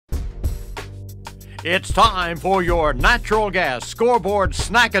It's time for your natural gas scoreboard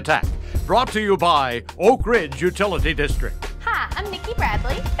snack attack, brought to you by Oak Ridge Utility District. Hi, I'm Nikki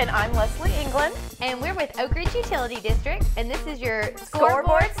Bradley. And I'm Leslie England. And we're with Oak Ridge Utility District, and this is your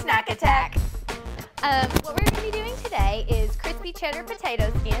Scoreboard Snack Attack. What we're going to be doing today is crispy cheddar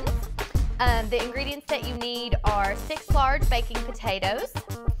potato skins. The ingredients that you need are 6 large baking potatoes.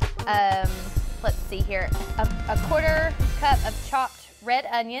 Let's see here, a quarter cup of chopped red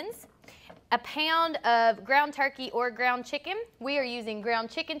onions, a pound of ground turkey or ground chicken. We are using ground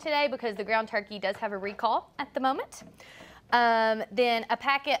chicken today because the ground turkey does have a recall at the moment. Then a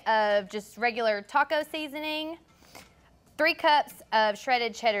packet of just regular taco seasoning, 3 cups of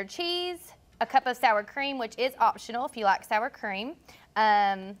shredded cheddar cheese, a cup of sour cream, which is optional if you like sour cream,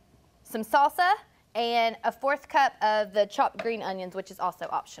 some salsa, and a 4th cup of the chopped green onions, which is also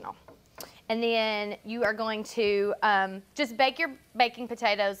optional. And then you are going to just bake your baking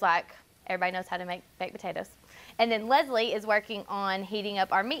potatoes like everybody knows how to make baked potatoes. And then Leslie is working on heating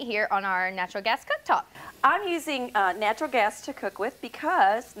up our meat here on our natural gas cooktop. I'm using natural gas to cook with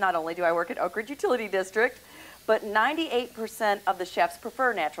because not only do I work at Oak Ridge Utility District, but 98% of the chefs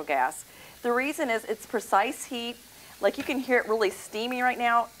prefer natural gas. The reason is it's precise heat. Like you can hear it really steamy right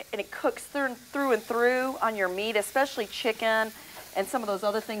now, and it cooks through and through on your meat, especially chicken and some of those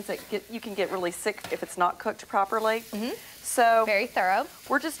other things that you can get really sick if it's not cooked properly. Mm-hmm. So very thorough.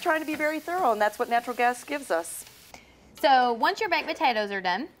 We're just trying to be very thorough, and that's what natural gas gives us. So once your baked potatoes are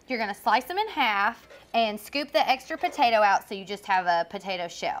done, you're going to slice them in half and scoop the extra potato out so you just have a potato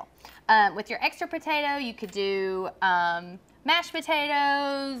shell. With your extra potato, you could do mashed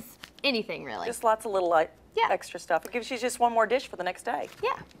potatoes, anything really. Just lots of little extra stuff. It gives you just one more dish for the next day.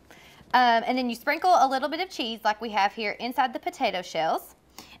 Yeah. And then you sprinkle a little bit of cheese like we have here inside the potato shells.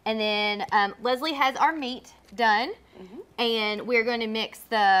 And then Leslie has our meat done. Mm-hmm. And we're going to mix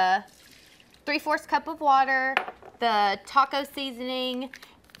the 3/4 cup of water, the taco seasoning,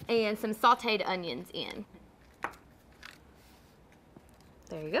 and some sauteed onions in.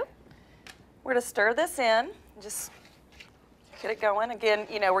 There you go. We're going to stir this in, just get it going. Again,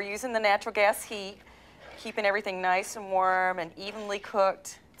 you know, we're using the natural gas heat, keeping everything nice and warm and evenly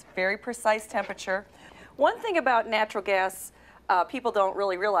cooked. It's very precise temperature. One thing about natural gas people don't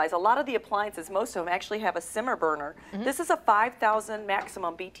really realize, a lot of the appliances, most of them actually have a simmer burner. Mm-hmm. This is a 5,000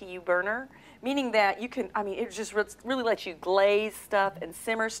 maximum BTU burner, meaning that you can, I mean, it just really lets you glaze stuff and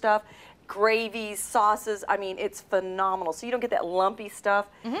simmer stuff, gravies, sauces. I mean, it's phenomenal. So you don't get that lumpy stuff,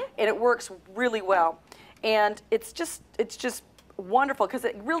 mm-hmm. and it works really well. And it's just wonderful because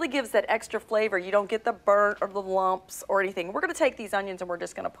it really gives that extra flavor. You don't get the burnt or the lumps or anything. We're going to take these onions and we're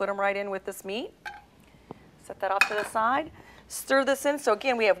just going to put them right in with this meat. Set that off to the side. Stir this in. So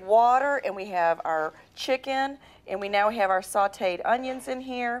again, we have water and we have our chicken and we now have our sauteed onions in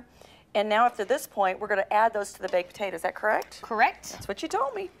here. And now after this point, we're going to add those to the baked potato. Is that correct? Correct. That's what you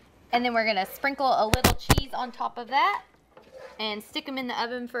told me. And then we're going to sprinkle a little cheese on top of that and stick them in the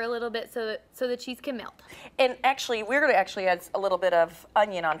oven for a little bit so the cheese can melt. And actually, we're going to actually add a little bit of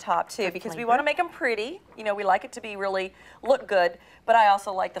onion on top too because we want to make them pretty. You know, we like it to be really look good, but I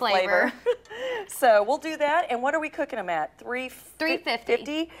also like the flavor. So we'll do that. And what are we cooking them at?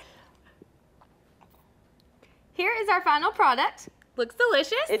 350. Here is our final product. Looks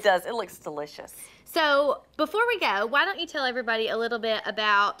delicious. It does. It looks delicious. So before we go, why don't you tell everybody a little bit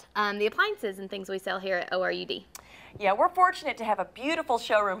about the appliances and things we sell here at ORUD? Yeah, we're fortunate to have a beautiful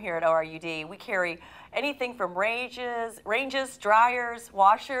showroom here at ORUD. We carry anything from ranges, dryers,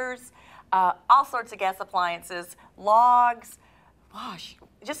 washers, all sorts of gas appliances, logs, gosh,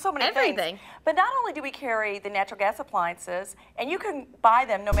 just so many things. But not only do we carry the natural gas appliances, and you can buy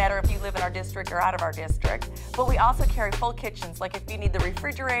them no matter if you live in our district or out of our district, but we also carry full kitchens, like if you need the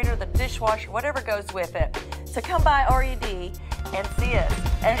refrigerator, the dishwasher, whatever goes with it. So come by ORUD and see us.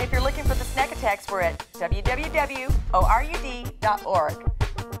 And if you're looking for the snack attacks, we're at www.orud.org.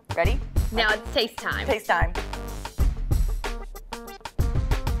 Ready? Now it's taste time. Taste time.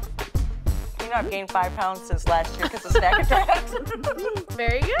 You know, I've gained 5 pounds since last year because of snack attacks.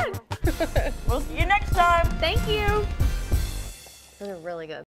 Very good. We'll see you next time. Thank you. Those are really good.